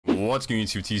What's going on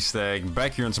YouTube, T-Stag,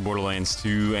 back here on some Borderlands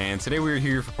 2, and today we're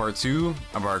here for part 2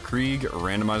 of our Krieg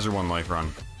Randomizer 1 life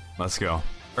run. Let's go.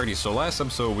 Alrighty, so last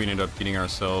episode we ended up getting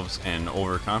ourselves an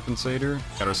overcompensator,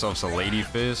 got ourselves a lady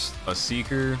fist, a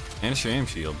seeker, and a sham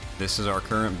shield. This is our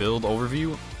current build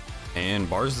overview, and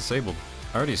bars disabled.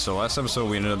 Alrighty, so last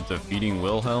episode we ended up defeating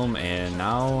Wilhelm, and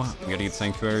now we gotta get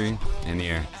Sanctuary in the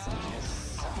air.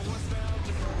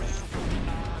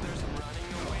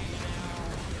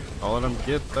 I'll let him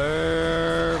get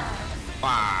there.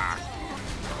 Fuck.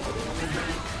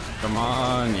 Come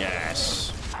on,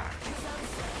 yes.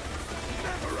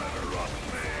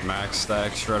 Max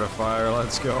stack, shred of fire,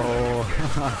 let's go.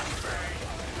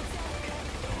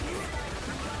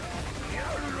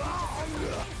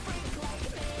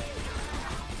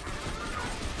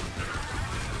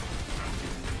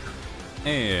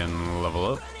 And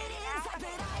level up.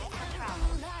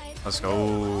 Let's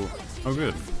go. Oh,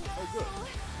 good.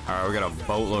 Alright, we got a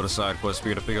boatload of side quests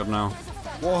we gotta pick up now.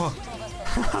 Whoa!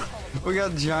 We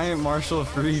got giant Marshall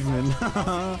Friedman.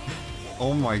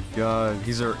 Oh my god.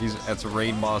 That's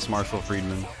raid boss Marshall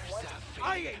Friedman.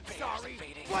 I ain't sorry.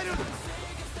 Why don't... Is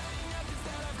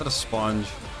that a sponge?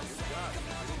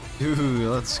 Dude,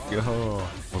 let's go.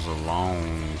 That was a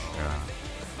long shot.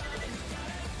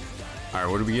 Alright,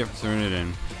 what do we get for turning it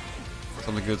in?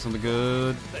 Something good, something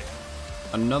good.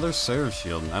 Another Seraph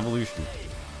Shield, an evolution.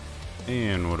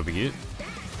 And what do we get?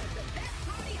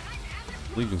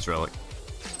 Legion's Relic.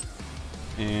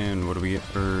 And what do we get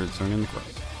for turning in the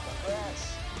quest?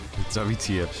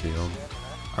 WTF Shield.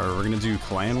 Alright, we're gonna do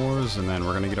Clan Wars, and then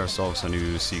we're gonna get ourselves a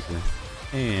new Seeker.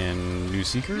 And new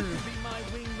Seeker?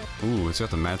 Ooh, it's got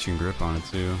the matching grip on it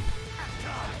too.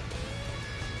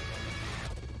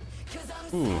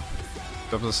 Ooh,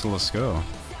 let's go.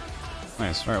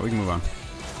 Nice, alright, we can move on.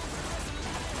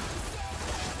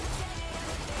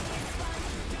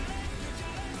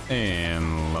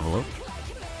 And level up.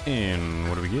 And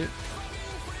what do we get?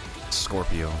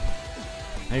 Scorpio.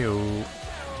 Heyo.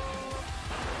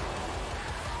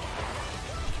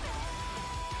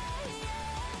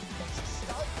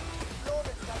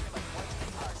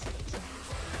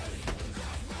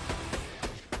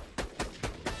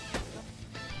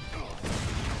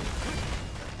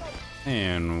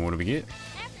 And what do we get?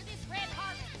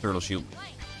 Turtle shield.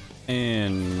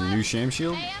 And new sham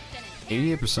shield?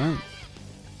 88%.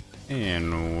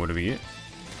 And what do we get?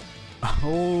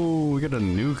 Oh, we got a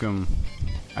nuke him.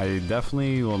 I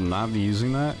definitely will not be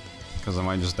using that because I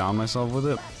might just down myself with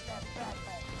it.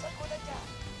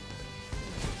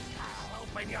 I'll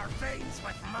open your veins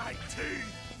with my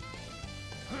teeth.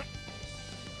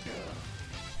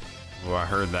 Oh, I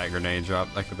heard that grenade drop.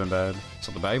 That could have been bad.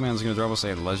 So the Bagman's gonna drop us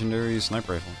a legendary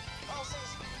sniper rifle.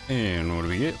 And what do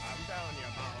we get?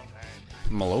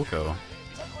 Moloko.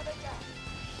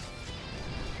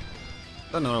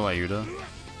 Is that another Lyuda?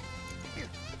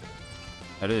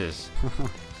 That is.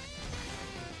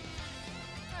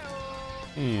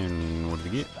 And what do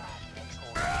we get?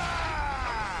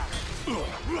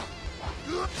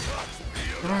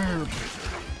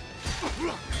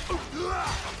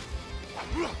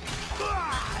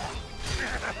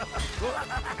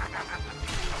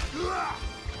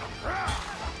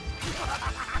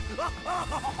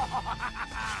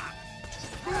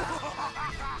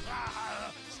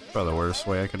 Probably the worst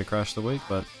way I could have crashed the wake,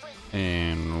 but...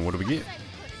 And what do we get?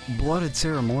 Blooded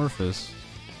Terramorphous.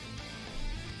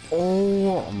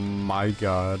 Oh my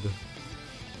god.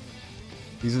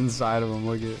 He's inside of him,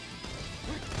 look at.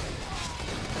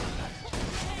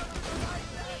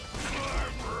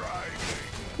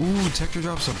 Ooh, Tector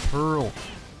drops a pearl.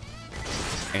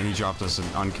 And he dropped us an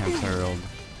Unkempt Herald.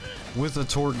 With a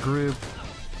Torque Grip.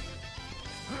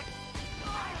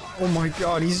 Oh my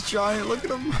god, he's giant, look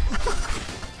at him.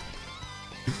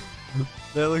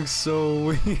 That looks so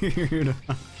weird.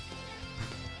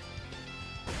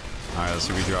 Alright, let's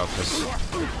see if we drop this.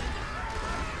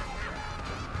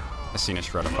 I seen a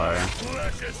Shred of Fire.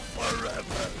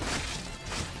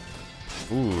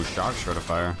 Ooh, Shock Shred of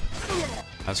Fire.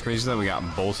 That's crazy that we got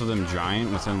both of them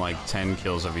giant within like 10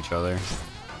 kills of each other.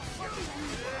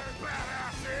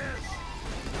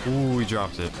 Ooh, we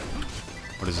dropped it.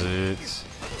 What is it?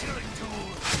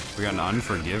 We got an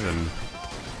Unforgiven.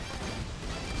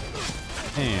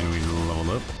 And we leveled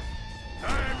up.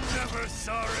 I'm never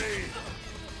sorry.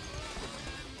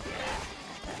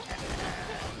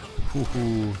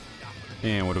 Woohoo.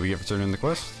 And what do we get for turning in the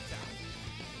quest?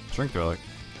 Strength Relic.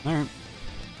 Alright.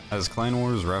 As Clan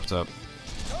Wars wrapped up.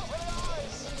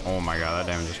 Oh my god, that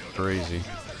damage is crazy.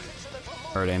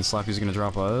 Alright, and Slappy's gonna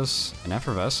drop us an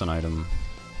effervescent item.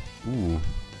 Ooh.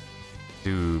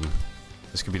 Dude.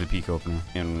 This could be the peak opener.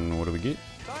 And what do we get?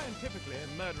 Scientifically,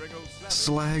 murdering old Slappy.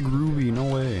 Slag Ruby,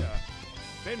 no way.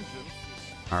 Vengeance.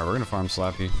 Alright, we're gonna farm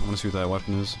Slappy. I wanna see what that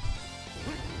weapon is.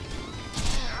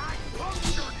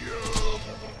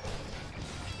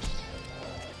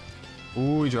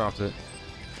 Ooh, he dropped it.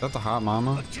 Is that the hot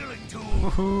mama?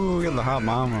 Ooh, we got the hot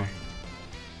mama.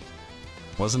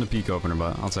 Wasn't a peak opener,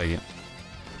 but I'll take it.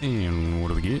 And what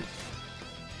do we get?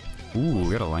 Ooh,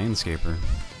 we got a landscaper.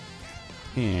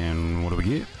 And what do we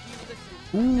get?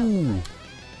 Ooh,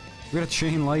 we got a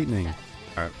chain lightning.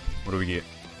 Alright, what do we get?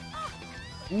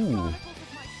 Ooh,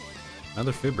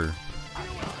 another fibber.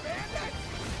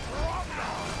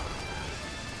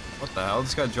 What the hell?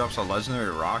 This guy drops a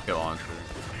legendary rocket launcher.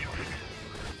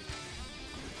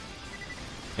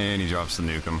 And he drops the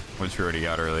nukem, which we already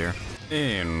got earlier.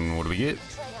 And what do we get?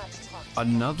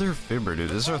 Another fibber, dude.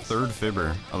 This is our third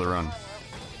fibber of the run.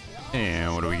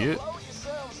 And what do we get?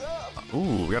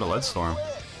 Ooh, we got a lead storm.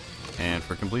 And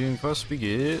for completing quest, we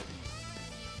get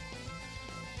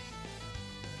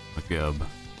a gub.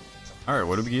 Alright,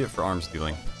 what do we get for arms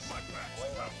dealing?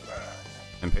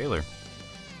 Impaler.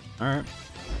 Alright.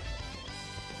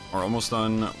 We're almost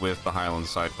done with the Highlands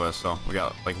side quest, so we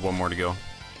got like one more to go.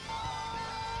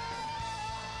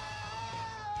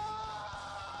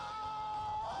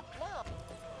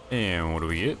 And what do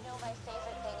we get?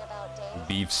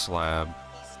 Beef slab.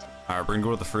 Alright, we're gonna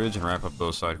go to the fridge and wrap up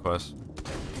those side quests.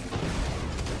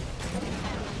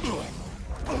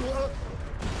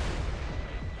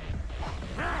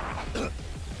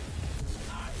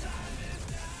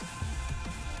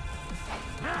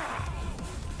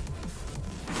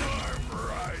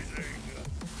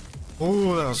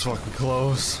 Ooh, that was fucking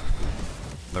close.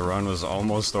 The run was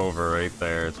almost over right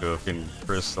there to a fucking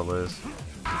chrysalis.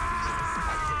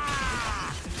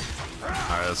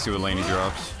 Alright, let's see what Laney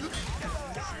drops.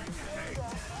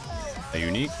 A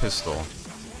unique pistol.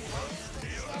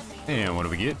 And what do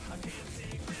we get?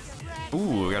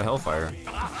 Ooh, we got a Hellfire.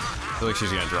 I feel like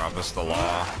she's gonna drop us the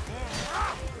law.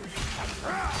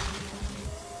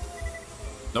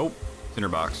 Nope.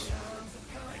 Tinderbox.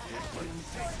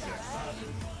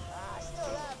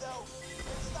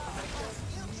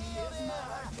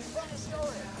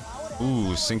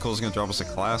 Ooh, Sinkhole's gonna drop us a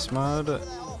class mod.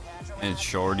 And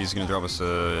Shorty's gonna drop us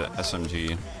a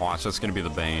SMG. Watch, that's gonna be the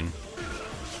Bane.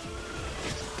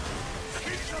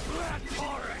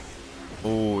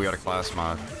 Ooh, we got a class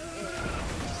mod.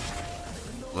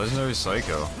 Legendary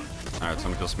Psycho. Alright,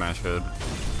 time to kill Smash Head.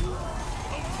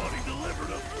 Somebody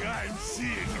delivered us. I'm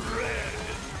seeing red.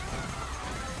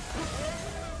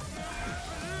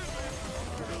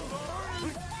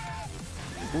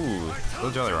 Ooh, is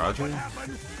that Jolly Roger? Is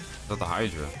that the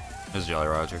Hydra? It's Jolly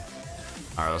Roger.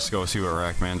 Alright, let's go see what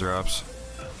Rackman drops.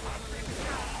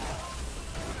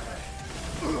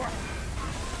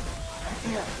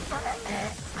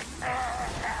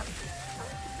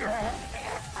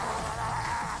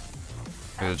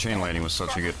 Okay, the chain lightning was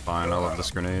such a good find. I love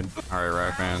this grenade.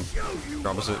 Alright, Rackman.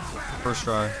 Drop us it. First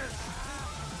try.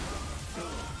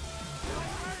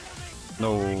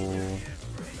 No.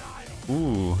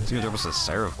 Ooh, he's gonna drop us a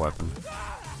Seraph weapon.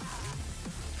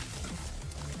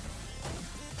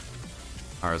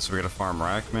 Alright, so we gotta farm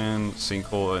Rackman,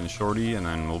 Sinkhole, and Shorty, and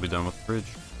then we'll be done with the fridge.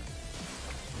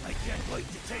 I can't wait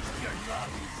to taste your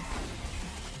lungs.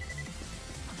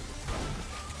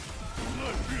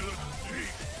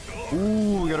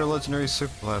 Ooh, we got our legendary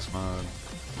Super Blast mod.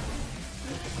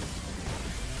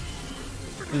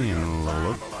 And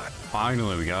look.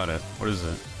 Finally, we got it. What is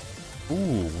it?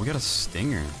 Ooh, we got a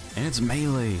Stinger. And it's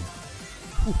melee.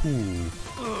 Ooh.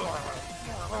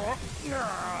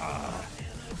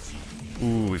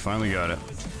 Ooh, we finally got it.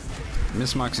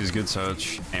 Miss Moxie's good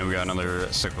touch, and we got another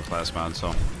Cyclo class mod,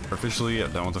 so we're officially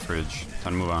done with the fridge.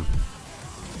 Time to move on.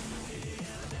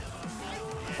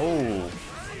 Oh!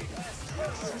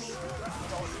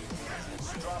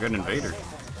 We got an invader.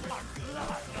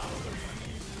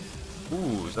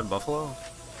 Ooh, is that Buffalo?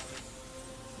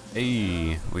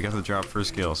 Hey, we got the drop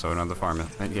first kill, so we don't have to farm it.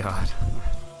 Thank God.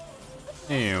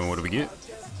 And what do we get?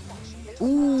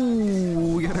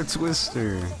 Ooh, we got a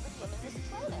Twister.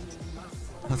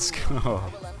 Let's go.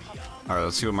 Alright,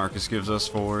 let's see what Marcus gives us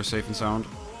for safe and sound.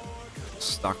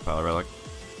 Stockpile relic.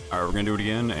 Alright, we're gonna do it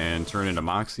again and turn into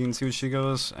Moxie and see what she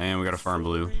goes. And we gotta farm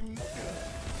blue.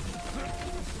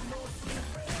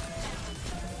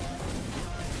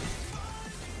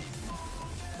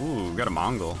 Ooh, we got a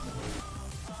Mongol.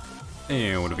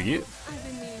 And what do we get?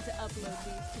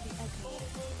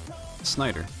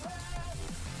 Snyder.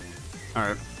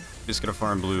 Alright, just gotta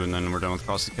farm blue and then we're done with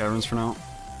Caustic Caverns for now.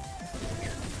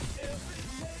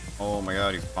 Oh my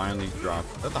god, he finally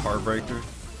dropped. Is that the Heartbreaker?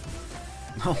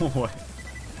 No way.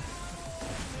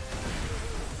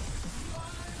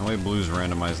 The way blues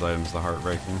randomized items, the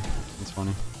heartbreaking. That's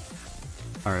funny.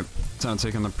 Alright, time to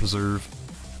take on the preserve.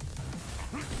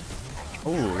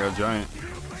 Oh, we got a giant.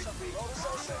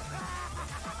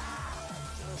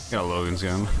 Got a Logan's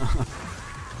gun.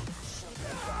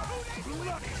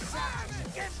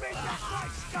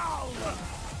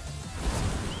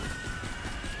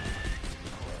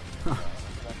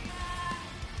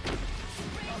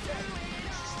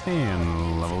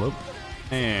 And level up.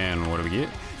 And what do we get?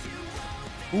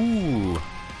 Ooh.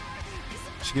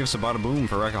 She gives a bada boom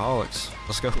for Rackaholics.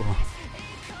 Let's go.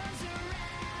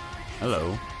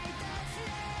 Hello.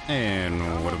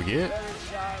 And what do we get?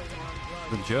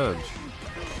 The judge.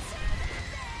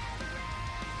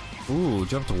 Ooh,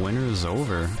 jump to winner is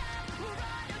over.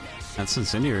 That's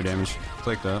incendiary damage.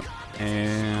 Take that.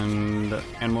 And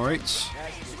more eights.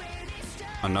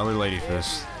 Another Lady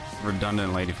Fist.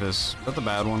 Redundant Lady Fist. Is that the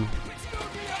bad one?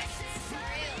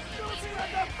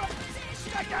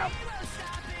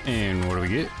 And what do we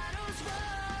get?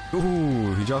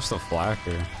 Ooh, he drops the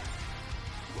flacker.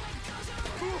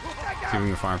 See if we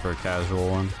can find for a casual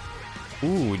one.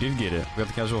 Ooh, we did get it. We got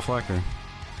the casual flacker.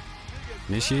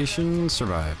 Initiation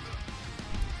survived.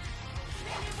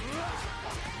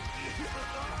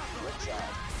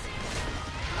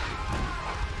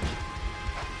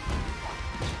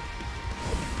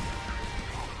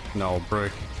 No,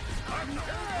 Brick.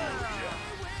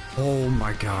 Oh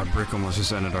my god, Brick almost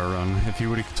just ended our run. If he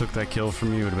would have took that kill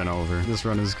from me, it would have been over. This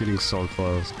run is getting so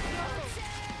close. Is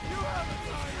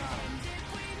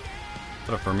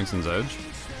that a Farmington's Edge?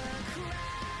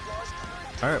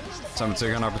 Alright, time to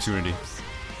take on opportunity.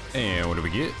 And what do we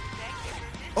get?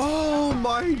 Oh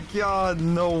my god,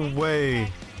 no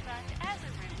way.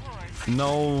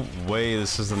 No way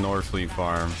this is the Norfleet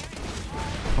farm.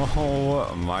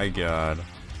 Oh my god.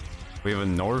 We have a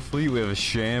Norfleet, we have a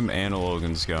Sham, and a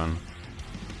Logan's gun.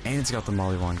 And it's got the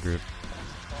Molly Wand grip.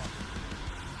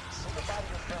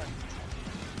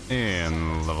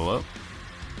 And level up.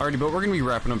 Alrighty, but we're going to be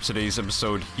wrapping up today's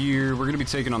episode here. We're going to be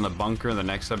taking on the bunker in the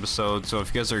next episode. So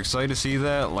if you guys are excited to see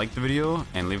that, like the video,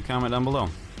 and leave a comment down below.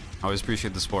 I always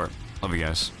appreciate the support. Love you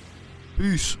guys.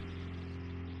 Peace.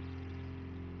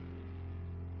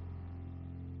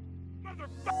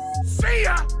 See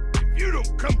ya! If you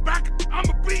don't come back,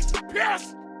 I'ma be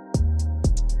pissed!